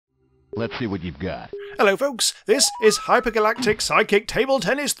Let's see what you've got. Hello folks, this is Hypergalactic Psychic Table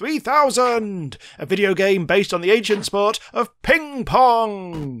Tennis 3000, a video game based on the ancient sport of ping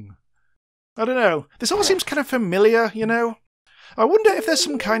pong. I don't know, this all seems kind of familiar, you know? I wonder if there's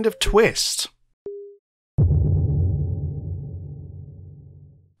some kind of twist.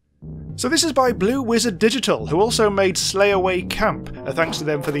 So this is by Blue Wizard Digital, who also made Slay Away Camp, thanks to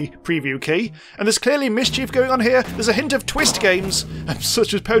them for the preview key. And there's clearly mischief going on here. There's a hint of twist games,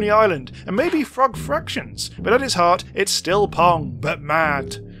 such as Pony Island, and maybe Frog Fractions. But at its heart, it's still Pong, but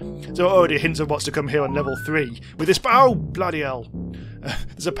mad. So already hints of what's to come here on level 3, with this... Oh, bloody hell.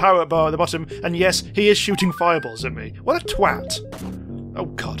 There's a power-up bar at the bottom, and yes, he is shooting fireballs at me. What a twat. Oh,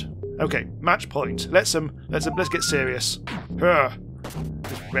 God. Okay, match point. Let's get serious.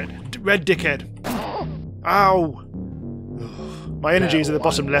 Red dickhead. Ow! My energy is at the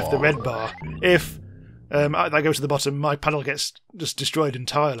bottom left, the red bar. If I go to the bottom, my paddle gets just destroyed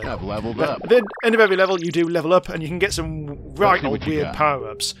entirely. I've leveled up. At the end of every level, you do level up, and you can get some right old weird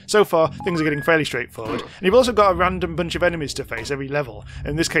power-ups. So far, things are getting fairly straightforward. And you've also got a random bunch of enemies to face every level.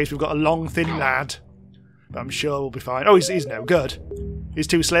 In this case, we've got a long, thin lad. But I'm sure we'll be fine. Oh, he's no good. He's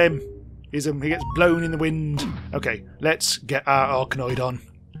too slim. He gets blown in the wind. Okay, let's get our Arkanoid on.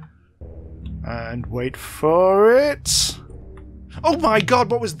 And wait for it. Oh my god,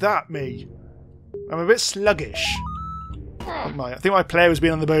 what was that, me? I'm a bit sluggish. I think my player has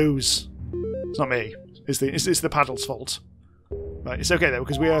been on the booze. It's not me. It's the paddle's fault. Right, it's okay though,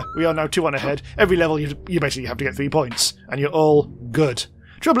 because we are now 2-1 ahead. Every level you basically have to get 3 points, and you're all good.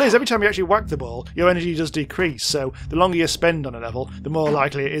 Trouble is, every time you actually whack the ball, your energy does decrease, so the longer you spend on a level, the more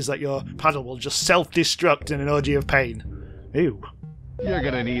likely it is that your paddle will just self-destruct in an orgy of pain. Ew. You're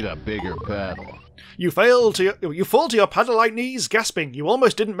gonna need a bigger paddle. You fall to your paddle-like knees, gasping. You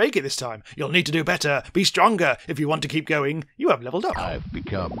almost didn't make it this time. You'll need to do better. Be stronger if you want to keep going. You have leveled up. I've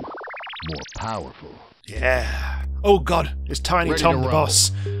become more powerful. Yeah. Oh god, it's Tiny Tom the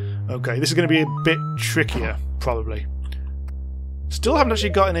boss. Okay, this is going to be a bit trickier, probably. Still haven't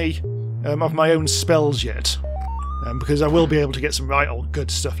actually got any of my own spells yet, because I will be able to get some right old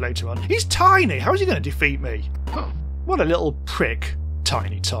good stuff later on. He's tiny! How is he going to defeat me? What a little prick,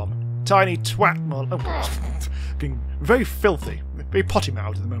 Tiny Tom. Tiny twat. Being very filthy. Very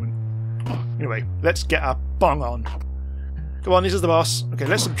potty-mouthed at the moment. Anyway, let's get our Pong on. Come on, this is the boss. Okay,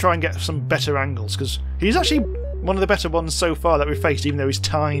 let's try and get some better angles, because he's actually one of the better ones so far that we've faced, even though he's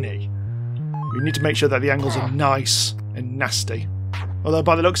tiny. We need to make sure that the angles are nice and nasty. Although,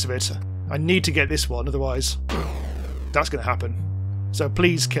 by the looks of it, I need to get this one, otherwise that's going to happen. So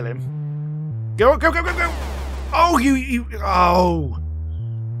please kill him. Go, go, go, go, go! Oh, you... Oh!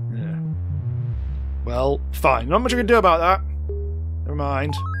 Yeah. Well, fine. Not much I can do about that. Never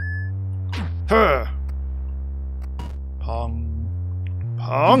mind. Her. Pong.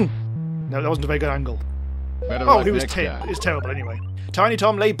 Pong? No, that wasn't a very good angle. Oh, he was terrible anyway. Tiny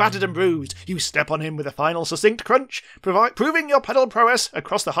Tom lay battered and bruised. You step on him with a final succinct crunch, proving your pedal prowess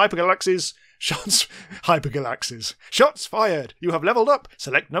across the Hypergalaxies. Shots fired. You have leveled up.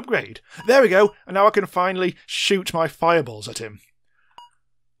 Select an upgrade. There we go. And now I can finally shoot my fireballs at him.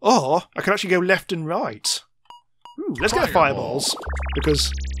 Or I can actually go left and right. Ooh, let's get the fireballs,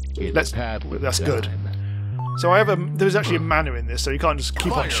 because that's good. So there's actually a mana in this, so you can't just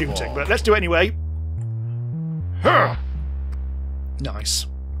keep on shooting. But let's do it anyway. Huh. Nice.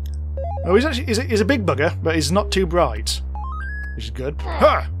 Oh, he's a big bugger, but he's not too bright, which is good.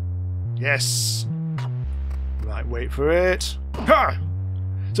 Ha! Yes. Right, wait for it. Ha!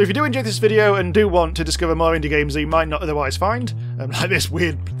 So if you do enjoy this video and do want to discover more indie games that you might not otherwise find, like this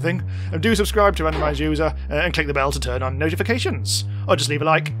weird thing, do subscribe to Randomise User and click the bell to turn on notifications. Or just leave a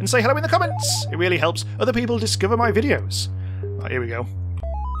like and say hello in the comments. It really helps other people discover my videos. Right, here we go.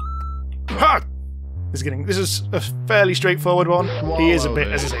 Ha! This is a fairly straightforward one. He is a bit,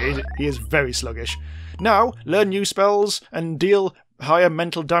 as I say, he is very sluggish. Now, learn new spells and deal higher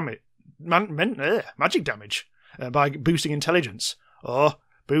mental damage, magic damage by boosting intelligence. Or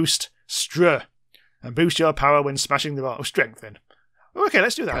boost Str, and boost your power when smashing the bar. Oh, strength then. Okay,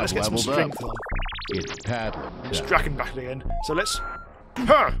 let's do that. Let's get some strength on. It's paddling. It's Draken back again. So let's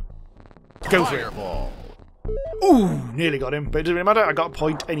go for it. Ooh, nearly got him, but it doesn't really matter. I got a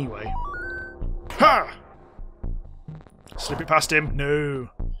point anyway. Ha! Slip it past him. No.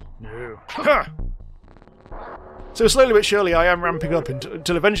 No. Ha! So slowly but surely I am ramping up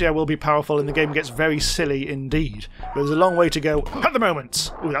until eventually I will be powerful and the game gets very silly indeed. But there's a long way to go at the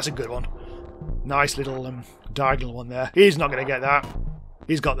moment. Ooh, that's a good one. Nice little diagonal one there. He's not going to get that.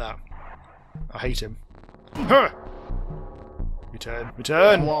 He's got that. I hate him. Huh! Return,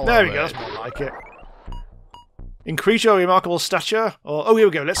 return. There we go, that's more like it. Increase your remarkable stature. Or oh, here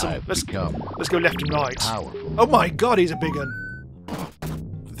we go. Let's become go left and right. powerful. Oh my God, he's a big one.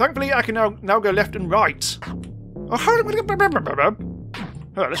 Thankfully, I can now go left and right. Oh,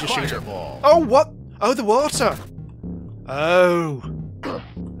 let's just shoot him. Fireball. Oh, what? Oh, the water. Oh.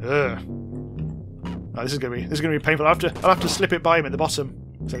 Oh, this is gonna be painful. I'll have to slip it by him at the bottom,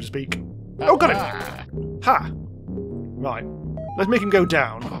 so to speak. Oh, got him. Ha. Right. Let's make him go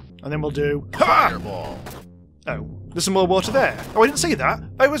down, and then we'll do ha. Fireball. Oh, there's some more water there. Oh, I didn't see that.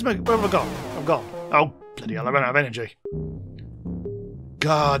 Oh, where have I gone? I'm gone. Oh, bloody hell! I ran out of energy.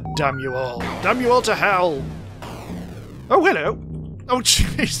 God damn you all! Damn you all to hell! Oh, hello. Oh,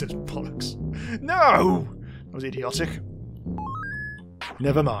 Jesus bollocks! No, that was idiotic.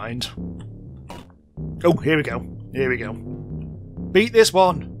 Never mind. Oh, here we go. Here we go. Beat this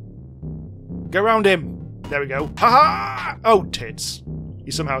one. Go round him. There we go. Ha ha! Oh, tits. He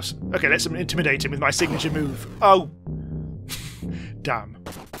somehow... Okay, let's intimidate him with my signature move. Oh. Damn.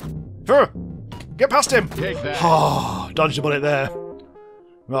 Get past him! Take that. Oh, dodged a bullet there.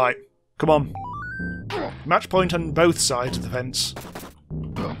 Right. Come on. Match point on both sides of the fence.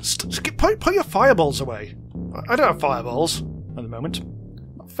 Put your fireballs away. I don't have fireballs at the moment.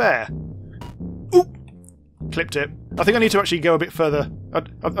 Not fair. Ooh! Clipped it. I think I need to actually go a bit further. I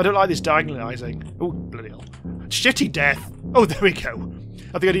don't like this diagonalising. Oh, bloody hell. Shitty death. Oh, there we go.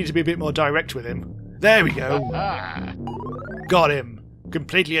 I think I need to be a bit more direct with him. There we go. Got him.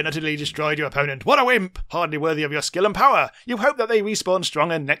 Completely and utterly destroyed your opponent. What a wimp! Hardly worthy of your skill and power. You hope that they respawn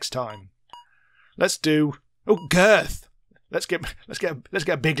stronger next time. Let's do... Oh, girth. Let's get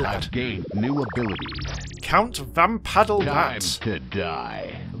a big lad. I've gained new abilities. Count Vampaddle Time Rat. to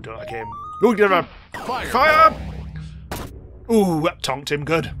die. Oh, don't like him. Oh, get him. Fire! Ooh, that tonked him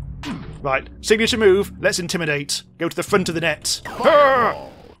good. Right, signature move. Let's intimidate. Go to the front of the net. Oh,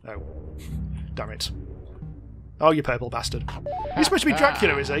 damn it. Oh, you purple bastard. He's supposed to be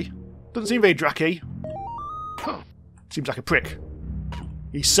Dracula, is he? Doesn't seem very Dracky. Seems like a prick.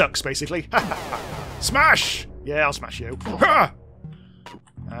 He sucks, basically. Smash! Yeah, I'll smash you.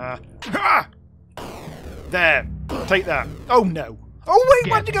 There. Take that. Oh, no. Oh,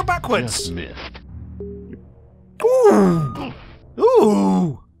 wait, why did you go backwards? Just missed. Ooh!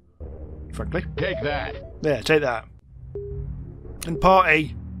 Ooh! Frankly. Take that. There, take that. And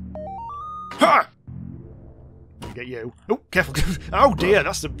party. Ha! Get you. Oh, careful. Oh dear,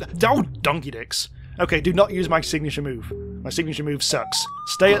 that's the... Oh, donkey dicks. Okay, do not use my signature move. My signature move sucks.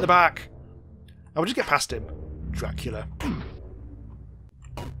 Stay at the back. I will just get past him. Dracula.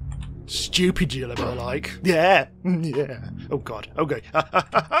 Stupid Dracula, more like. Yeah. Yeah. Oh god. Okay.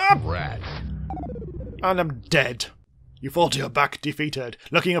 Rat. And I'm dead. You fall to your back, defeated.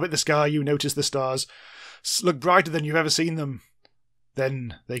 Looking up at the sky, you notice the stars look brighter than you've ever seen them.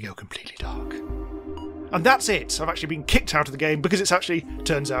 Then they go completely dark. And that's it. I've actually been kicked out of the game because it's actually,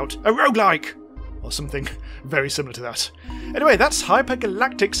 turns out, a roguelike. Or something very similar to that. Anyway, that's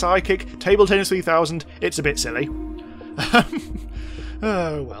Hypergalactic Psychic Table Tennis 3000. It's a bit silly.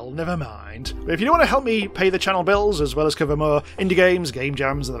 Oh, well, never mind. But if you do want to help me pay the channel bills, as well as cover more indie games, game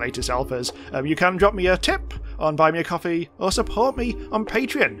jams, and the latest alphas, you can drop me a tip on Buy Me a Coffee or support me on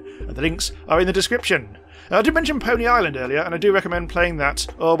Patreon. The links are in the description. I did mention Pony Island earlier, and I do recommend playing that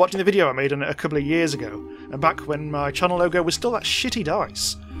or watching the video I made on it a couple of years ago, and back when my channel logo was still that shitty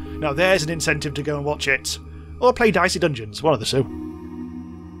dice. Now there's an incentive to go and watch it, or play Dicey Dungeons, one of the two.